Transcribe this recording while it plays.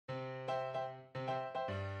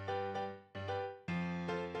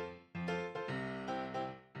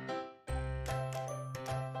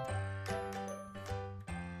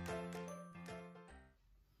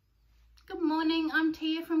morning, I'm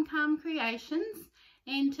Tia from Calm Creations,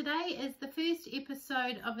 and today is the first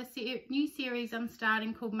episode of a new series I'm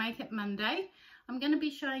starting called Make It Monday. I'm going to be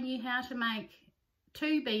showing you how to make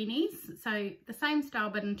two beanies, so the same style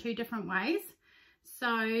but in two different ways.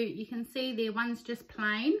 So you can see there, one's just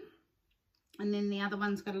plain and then the other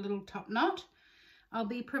one's got a little top knot. I'll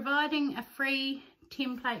be providing a free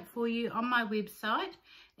template for you on my website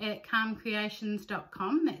at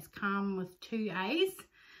calmcreations.com. That's calm with 2 A's.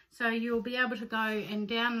 So you'll be able to go and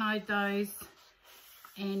download those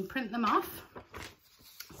and print them off.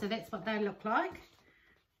 So that's what they look like.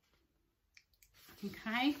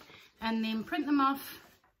 Okay, and then print them off,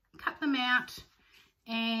 cut them out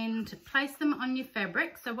and place them on your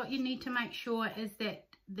fabric. So what you need to make sure is that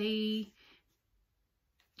the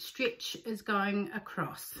stretch is going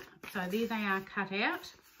across. So there they are cut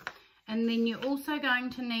out. And then you're also going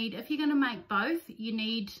to need, if you're going to make both, you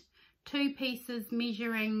need 2 pieces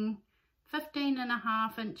measuring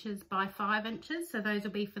 15.5 inches by 5 inches. So those will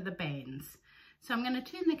be for the bands. So I'm going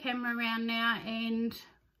to turn the camera around now and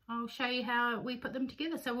I'll show you how we put them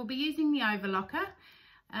together. So we'll be using the overlocker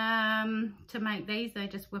to make these. They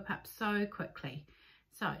just whip up so quickly.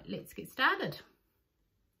 So let's get started.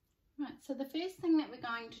 Right, so the first thing that we're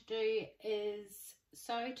going to do is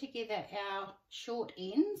sew together our short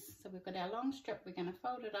ends. So we've got our long strip, we're going to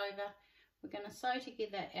fold it over. We're going to sew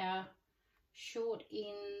together our short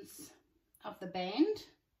ends of the band.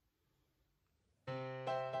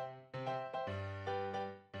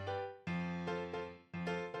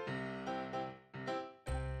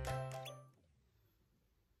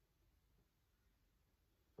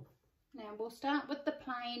 Now we'll start with the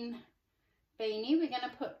plain beanie. We're going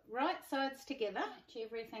to put right sides together, match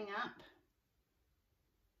everything up.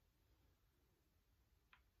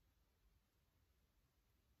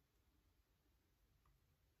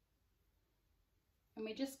 And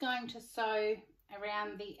we're just going to sew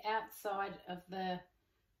around the outside of the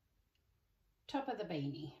top of the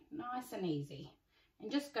beanie, nice and easy. And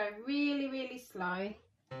just go really, really slow.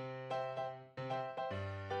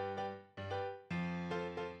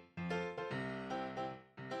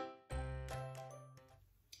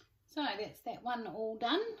 So that's that one all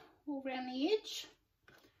done, all around the edge.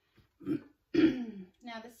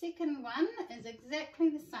 Now the second one is exactly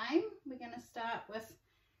the same. We're going to start with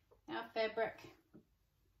our fabric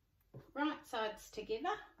right sides together.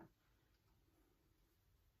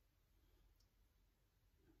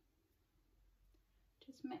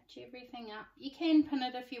 Just match everything up. You can pin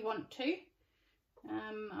it if you want to.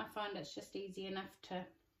 I find it's just easy enough to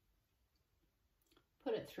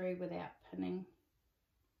put it through without pinning.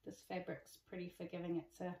 This fabric's pretty forgiving.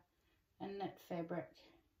 It's a knit fabric.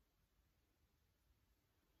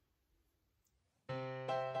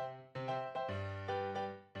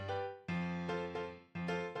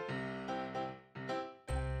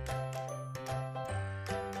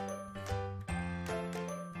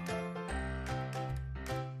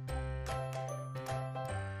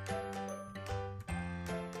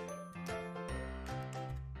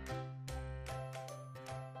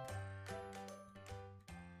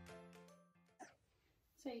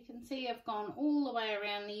 So you can see I've gone all the way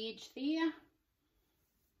around the edge there,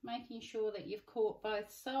 making sure that you've caught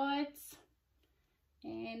both sides,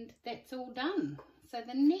 and that's all done. So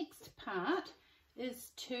the next part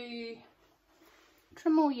is to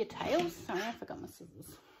trim all your tails. Sorry, I forgot my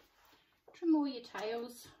scissors. Trim all your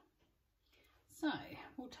tails. So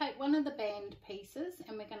we'll take one of the band pieces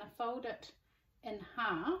and we're going to fold it in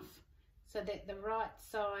half so that the right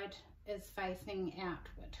side is facing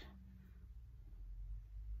outward.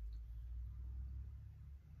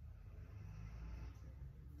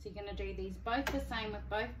 So you're going to do these both the same with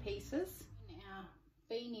both pieces. Our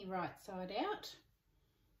beanie right side out.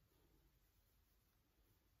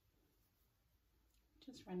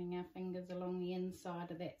 Just running our fingers along the inside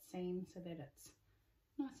of that seam so that it's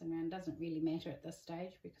nice and round. Doesn't really matter at this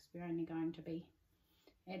stage because we're only going to be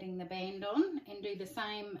adding the band on, and do the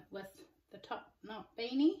same with the top knot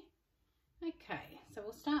beanie. Okay, so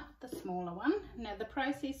we'll start with the smaller one. Now the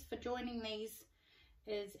process for joining these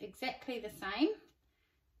is exactly the same.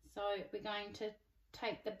 So we're going to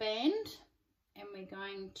take the band and we're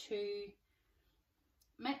going to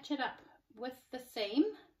match it up with the seam,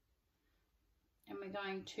 and we're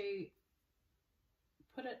going to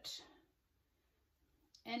put it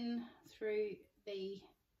in through the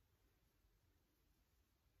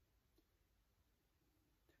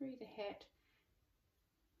hat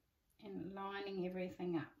and lining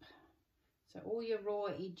everything up. So all your raw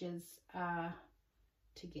edges are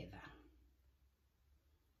together.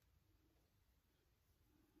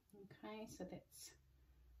 Okay, so that's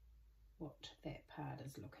what that part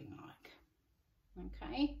is looking like.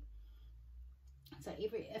 Okay, so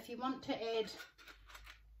if you want to add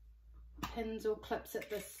pins or clips at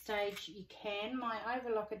this stage, you can. My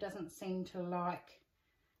overlocker doesn't seem to like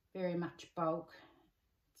very much bulk.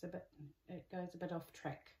 It goes a bit off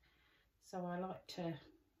track, so I like to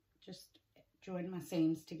just join my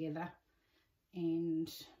seams together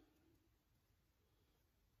and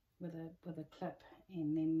with a clip,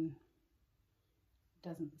 and then it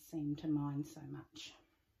doesn't seem to mind so much.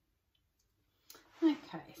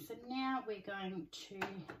 Okay, so now we're going to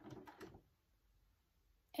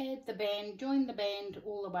add the band, join the band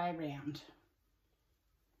all the way around.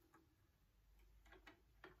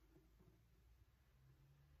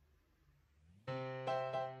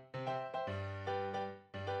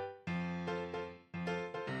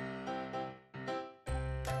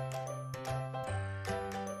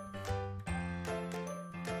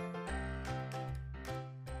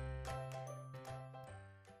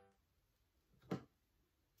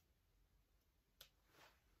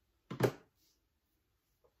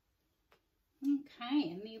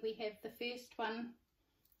 Okay, and there we have the first one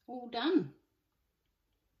all done.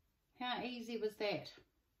 How easy was that?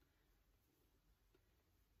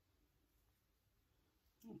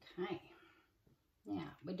 Okay, now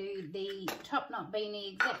we do the top knot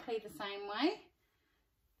beanie exactly the same way.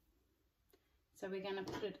 So we're going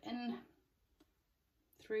to put it in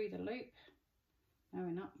through the loop. No,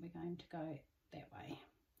 we're not. We're going to go that way,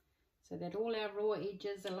 so that all our raw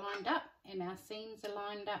edges are lined up and our seams are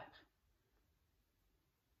lined up.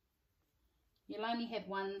 You'll only have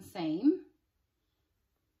one seam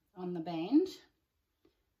on the band.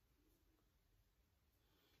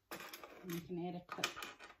 And you can add a clip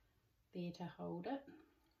there to hold it.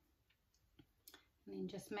 And then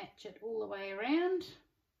just match it all the way around.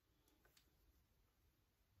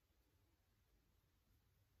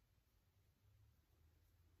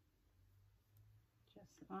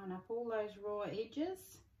 Just line up all those raw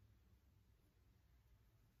edges.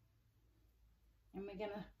 And we're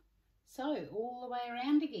going to sew all the way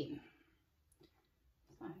around again.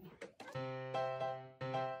 So.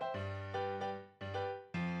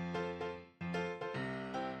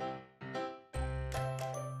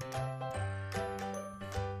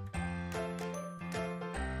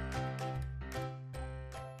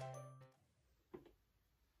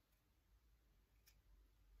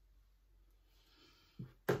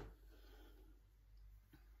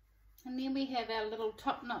 And then we have our little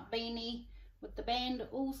top knot beanie with the band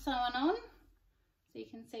all sewn on. So you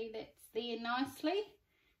can see that's there nicely.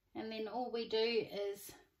 And then all we do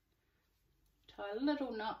is tie a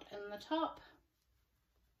little knot in the top.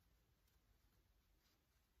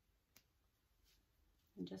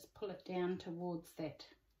 And just pull it down towards the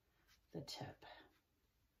tip.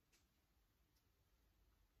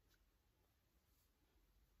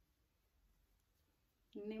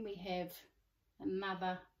 And then we have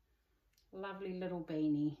another lovely little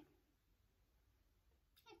beanie.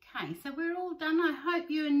 Okay, so we're all done. I hope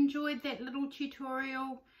you enjoyed that little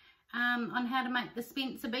tutorial on how to make the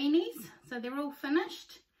Spencer beanies. So they're all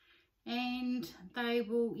finished, and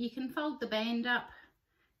you can fold the band up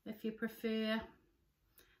if you prefer.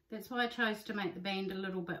 That's why I chose to make the band a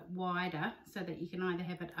little bit wider, so that you can either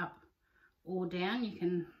have it up or down. You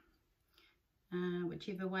can,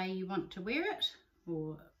 whichever way you want to wear it,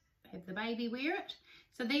 or have the baby wear it.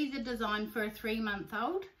 So these are designed for a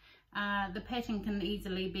 3-month-old. The pattern can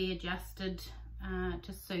easily be adjusted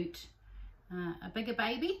to suit a bigger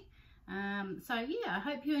baby. So yeah, I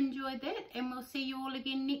hope you enjoyed that, and we'll see you all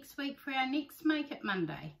again next week for our next Make It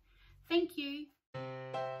Monday. Thank you.